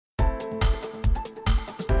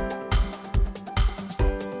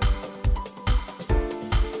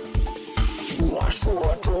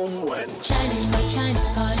说中文。Chinese pot, Chinese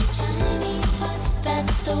pot, Chinese pot.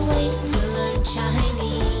 That's the way to learn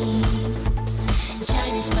Chinese.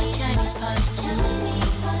 Chinese pot, Chinese pot,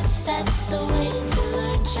 Chinese pot. That's the way to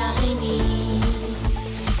learn Chinese.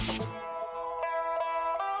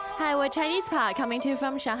 Hi, we're Chinese Pot coming to you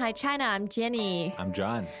from Shanghai, China. I'm Jenny. I'm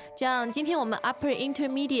John. 这样，今天我们 Upper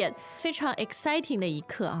Intermediate 非常 exciting 的一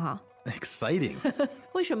课哈。Exciting.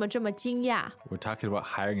 为什么这么惊讶？ We're talking about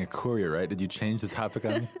hiring a courier, right? Did you change the topic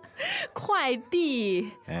on me? 快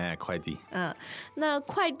递。快递。那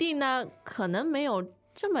快递呢，可能没有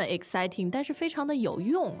这么 exciting， 但是非常的有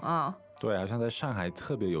用啊。对，好像在上海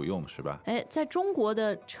特别有用，是吧？在中国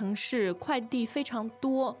的城市，快递非常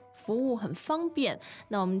多，服务很方便。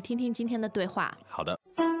那我们听听今天的对话。好的。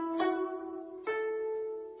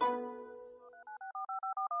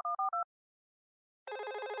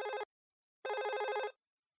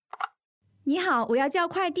你好，我要叫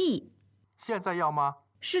快递。现在要吗？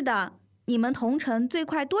是的，你们同城最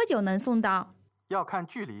快多久能送到？要看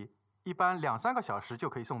距离，一般2-3个小时就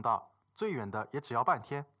可以送到，最远的也只要半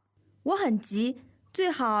天。我很急，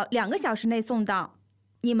最好2个小时内送到。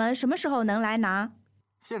你们什么时候能来拿？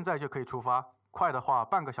现在就可以出发，快的话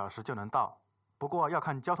半个小时就能到，不过要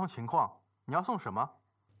看交通情况。你要送什么？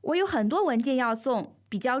我有很多文件要送，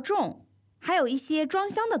比较重，还有一些装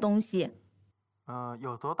箱的东西。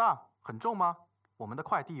有多大？很重吗？我们的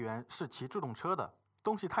快递员是骑助动车的，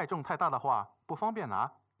东西太重太大的话不方便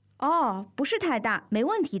拿。哦，不是太大，没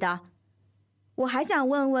问题的。我还想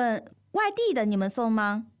问问，外地的你们送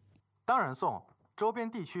吗？当然送，周边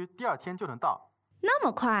地区第2天就能到。那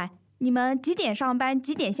么快？你们几点上班，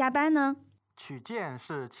几点下班呢？取件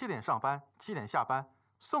是7点上班，7点下班，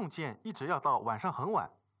送件一直要到晚上很晚。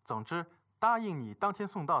总之，答应你当天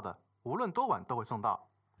送到的，无论多晚都会送到。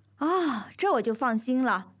这我就放心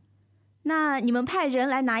了。那你们派人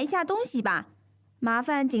来拿一下东西吧，麻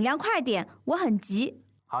烦尽量快点，我很急。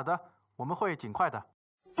好的，我们会尽快的。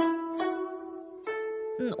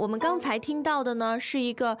我们刚才听到的呢，是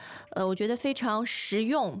一个我觉得非常实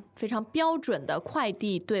用、非常标准的快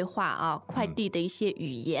递对话啊，快递的一些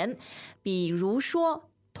语言，比如说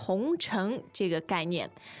同城这个概念，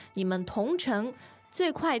你们同城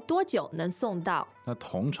最快多久能送到？那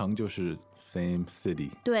同城就是 same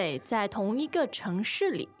city。对，在同一个城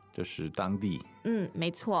市里。就是当地。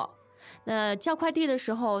没错。那叫快递的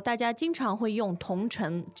时候，大家经常会用同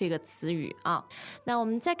城这个词语啊。那我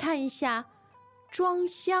们再看一下装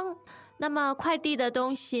箱。那么快递的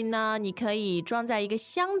东西呢，你可以装在一个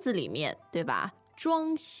箱子里面，对吧？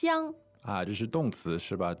装箱这是动词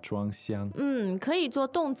是吧？装箱。可以做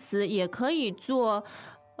动词，也可以做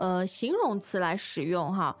形容词来使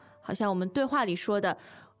用哈。好像我们对话里说的，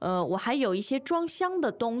我还有一些装箱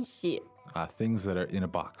的东西。Things that are in a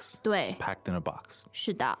box. 对 ，packed in a box.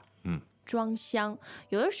 是的，装箱。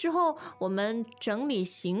有的时候我们整理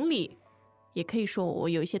行李，也可以说我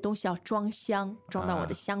有一些东西要装箱，装到我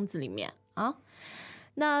的箱子里面啊。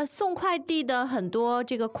那送快递的很多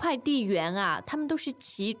这个快递员啊，他们都是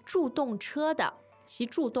骑助动车的，骑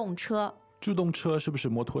助动车。助动车是不是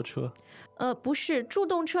摩托车？不是，助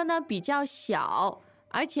动车呢比较小，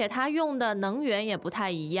而且它用的能源也不太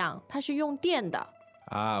一样，它是用电的。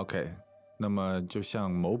OK。那么就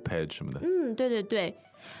像 moped 什么的。对对对。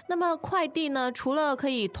那么快递呢，除了可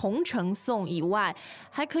以同城送以外，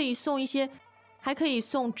还可以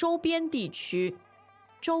送周边地区。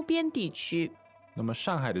周边地区。那么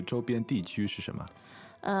上海的周边地区是什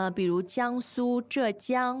么？比如江苏、浙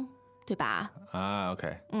江，对吧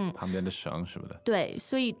？OK。旁边的省什么的。对，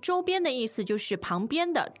所以周边的意思就是旁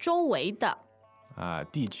边的、周围的。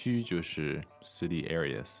地区就是 city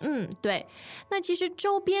areas。对。那其实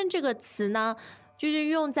周边这个词呢，就是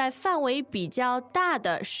用在范围比较大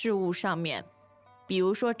的事物上面，比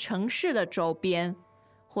如说城市的周边，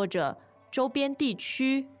或者周边地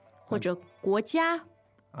区，或者国家。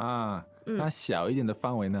那小一点的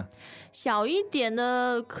范围呢？小一点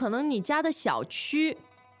的，可能你家的小区。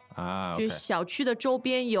就小区的周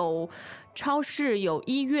边有超市，有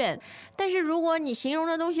医院。但是如果你形容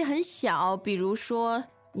的东西很小，比如说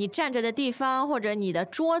你站着的地方或者你的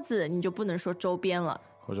桌子，你就不能说周边了。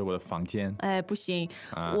或者我的房间。不行，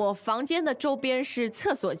我房间的周边是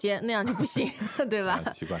厕所间，那样就不行，对吧？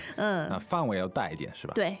奇怪。那范围要大一点是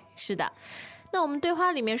吧？对，是的。那我们对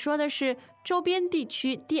话里面说的是周边地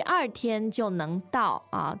区第2天就能到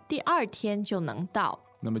啊，第2天就能到。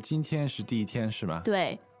那么今天是第1天是吗？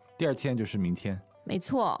对。第2天就是明天。没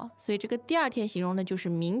错，所以这个第2天形容的就是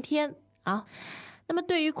明天啊。那么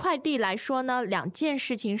对于快递来说呢，2件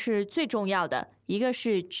事情是最重要的，一个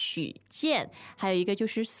是取件，还有一个就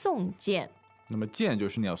是送件。那么件就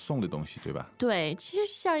是你要送的东西，对吧？对，其实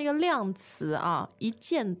像一个量词啊，一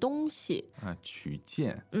件东西。取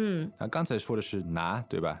件。刚才说的是拿，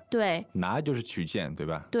对吧？对，拿就是取件，对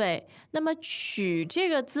吧？对。那么取这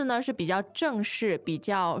个字呢是比较正式、比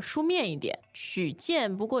较书面一点。取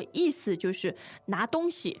件，不过意思就是拿东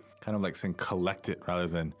西。Kind of like saying collect it rather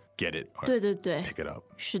than get it. Or 对 pick it up.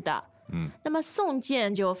 是的。那么送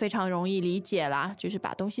件就非常容易理解啦，就是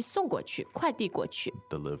把东西送过去，快递过去。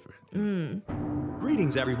Deliver.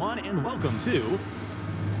 Greetings, everyone, and welcome to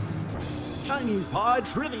Chinese Pod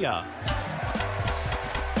Trivia.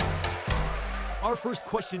 Our first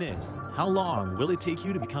question is, how long will it take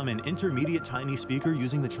you to become an intermediate Chinese speaker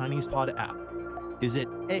using the Chinese Pod app? Is it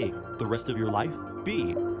A, the rest of your life?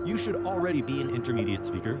 B, you should already be an intermediate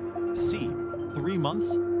speaker? C, 3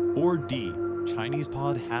 months? Or D, Chinese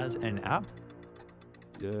Pod has an app?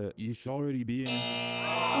 You should already be in.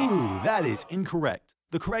 Ooh, that is incorrect.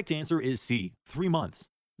 The correct answer is C, 3 months.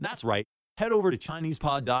 That's right. Head over to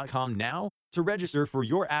ChinesePod.com now to register for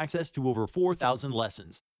your access to over 4,000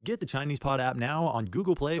 lessons. Get the Chinese Pod app now on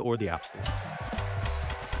Google Play or the App Store.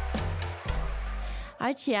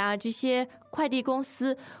 而且啊，这些快递公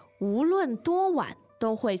司无论多晚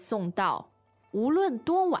都会送到，无论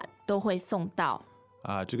多晚都会送到。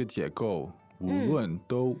这个结构无论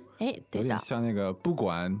都，对的，有点像那个不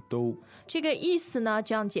管都。这个意思呢，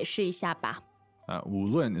这样解释一下吧。无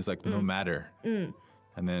论 is like no matter. And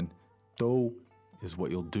then 都 is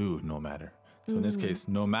what you'll do no matter. So in this case,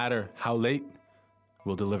 no matter how late,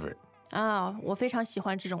 we'll deliver it. 我非常喜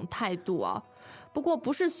欢这种态度啊。不过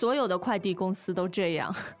不是所有的快递公司都这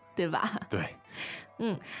样，对吧？对。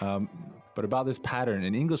But about this pattern,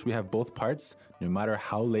 in English we have both parts. No matter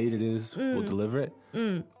how late it is, we'll deliver it.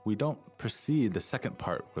 We don't precede the second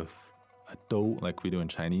part with a 都 like we do in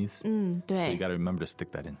Chinese. So you 对， got to remember to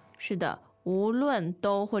stick that in. 是的，无论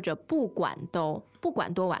都或者不管都，不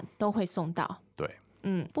管多晚都会送到。对。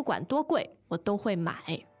不管多贵，我都会买，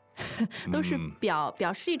都是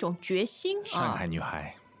表示一种决心上海女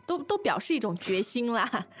孩。都表示一种决心啦。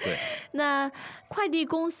对。那快递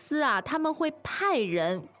公司啊，他们会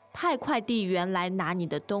派快递员来拿你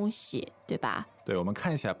的东西，对吧？对，我们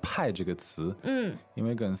看一下派这个词。因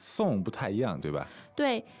为跟送不太一样，对吧？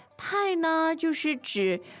对，派呢就是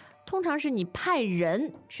指通常是你派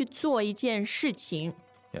人去做一件事情。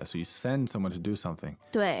Yeah, so you send someone to do something.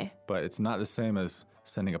 对。But it's not the same as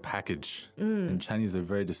sending a package. In Chinese, they're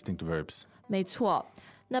very distinct verbs. 没错。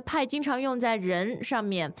那派经常用在人上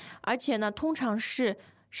面，而且呢，通常是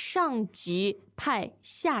上级派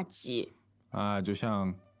下级。就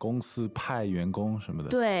像公司派员工什么的。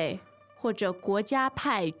对，或者国家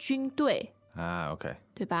派军队。OK.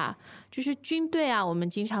 对吧？就是军队啊，我们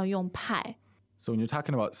经常用派。So when you're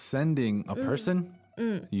talking about sending a person,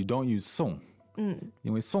 you don't use 送。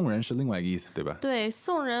因为送人是另外一个意思，对吧？对，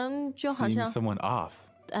送人就好像 Seeing someone off.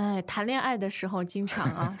 谈恋爱的时候经常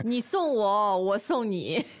啊，你送我，我送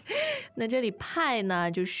你。那这里派呢，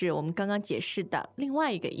就是我们刚刚解释的另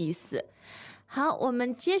外一个意思。好，我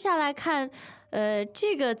们接下来看，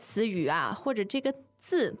这个词语啊，或者这个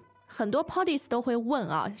字，很多 Poddies 都会问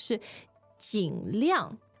啊，是尽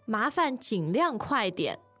量，麻烦尽量快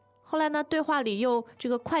点。后来呢，对话里这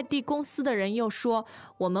个快递公司的人又说，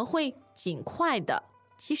我们会尽快的。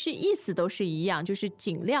其实意思都是一样，就是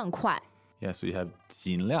尽量快。Yeah, so you have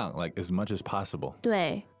尽量 like as much as possible.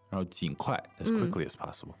 对。然后尽快 as quickly as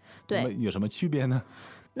possible. 对。那么有什么区别呢？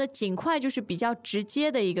那尽快就是比较直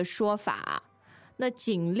接的一个说法，那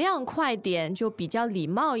尽量快点就比较礼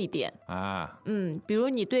貌一点。比如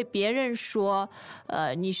你对别人说，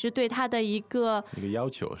你是对他的一个要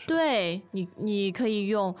求是吧？对，你可以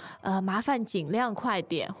用麻烦尽量快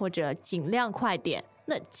点或者尽量快点。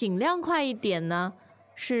那尽量快一点呢，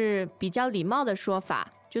是比较礼貌的说法。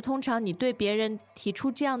就通常你对别人提出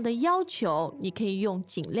这样的要求，你可以用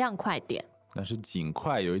尽量快点。但是尽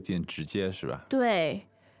快有一点直接是吧？对，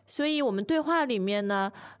所以我们对话里面呢，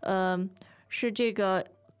是这个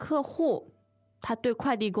客户他对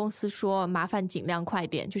快递公司说麻烦尽量快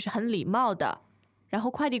点，就是很礼貌的。然后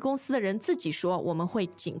快递公司的人自己说我们会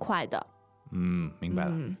尽快的。明白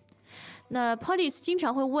了。那 Poddies 经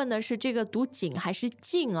常会问的是这个读紧还是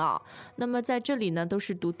进啊？那么在这里呢，都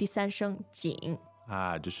是读第三声紧。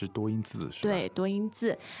这是多音字是吧？对，多音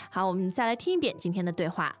字。好，我们再来听一遍今天的对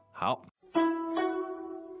话。好。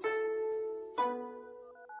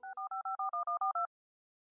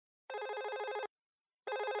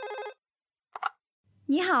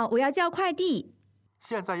你好，我要叫快递。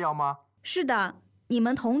现在要吗？是的，你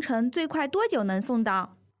们同城最快多久能送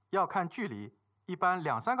到？要看距离，一般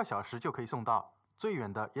2-3个小时就可以送到，最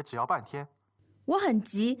远的也只要半天。我很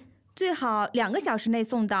急，最好2个小时内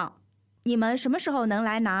送到。你们什么时候能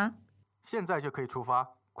来拿？现在就可以出发，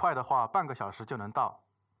快的话半个小时就能到，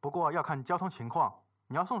不过要看交通情况。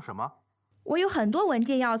你要送什么？我有很多文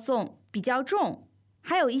件要送，比较重，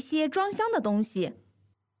还有一些装箱的东西。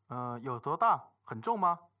有多大？很重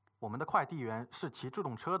吗？我们的快递员是骑助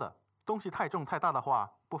动车的，东西太重太大的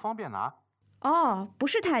话不方便拿。哦，不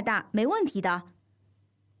是太大，没问题的。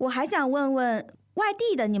我还想问问，外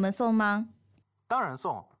地的你们送吗？当然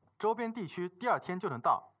送，周边地区第2天就能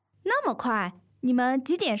到。那么快？你们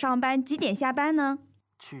几点上班，几点下班呢？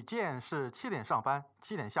取件是7点上班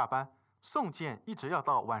，7点下班，送件一直要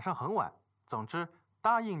到晚上很晚。总之，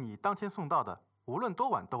答应你当天送到的，无论多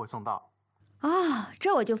晚都会送到。啊，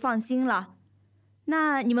这我就放心了。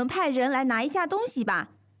那你们派人来拿一下东西吧，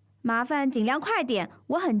麻烦尽量快点，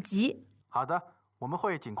我很急。好的，我们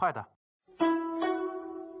会尽快的。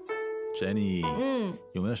Jenny，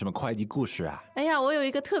有没有什么快递故事啊？哎呀，我有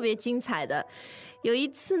一个特别精彩的。有一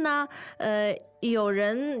次呢，有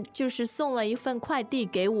人就是送了一份快递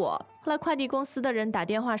给我，后来快递公司的人打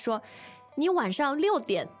电话说，你晚上6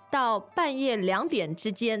点到半夜2点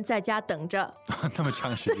之间在家等着。那么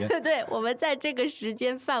长时间？对，我们在这个时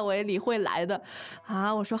间范围里会来的。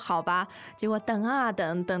啊，我说好吧，结果等啊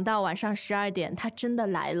等，等到晚上12点，他真的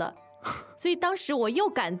来了。所以当时我又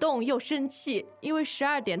感动又生气，因为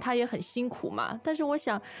12点他也很辛苦嘛。但是我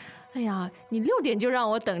想，哎呀，你6点就让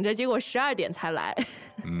我等着，结果12点才来。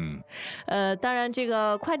当然这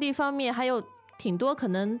个快递方面还有挺多可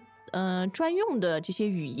能专用的这些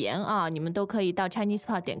语言啊，你们都可以到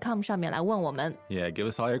ChinesePod.com 上面来问我们。Yeah,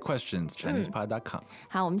 give us all your questions. ChinesePod.com.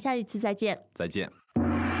 好，我们下一次再见。再见。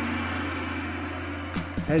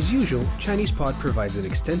As usual, ChinesePod provides an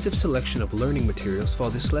extensive selection of learning materials for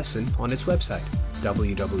this lesson on its website,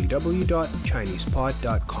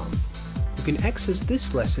 www.chinesepod.com. You can access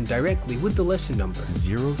this lesson directly with the lesson number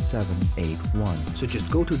 0781. So just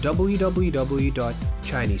go to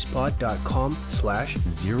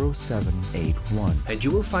www.chinesepod.com/0781 and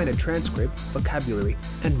you will find a transcript, vocabulary,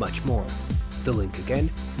 and much more. The link again,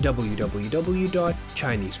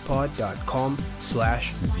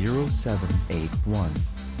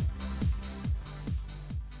 www.chinesepod.com/0781.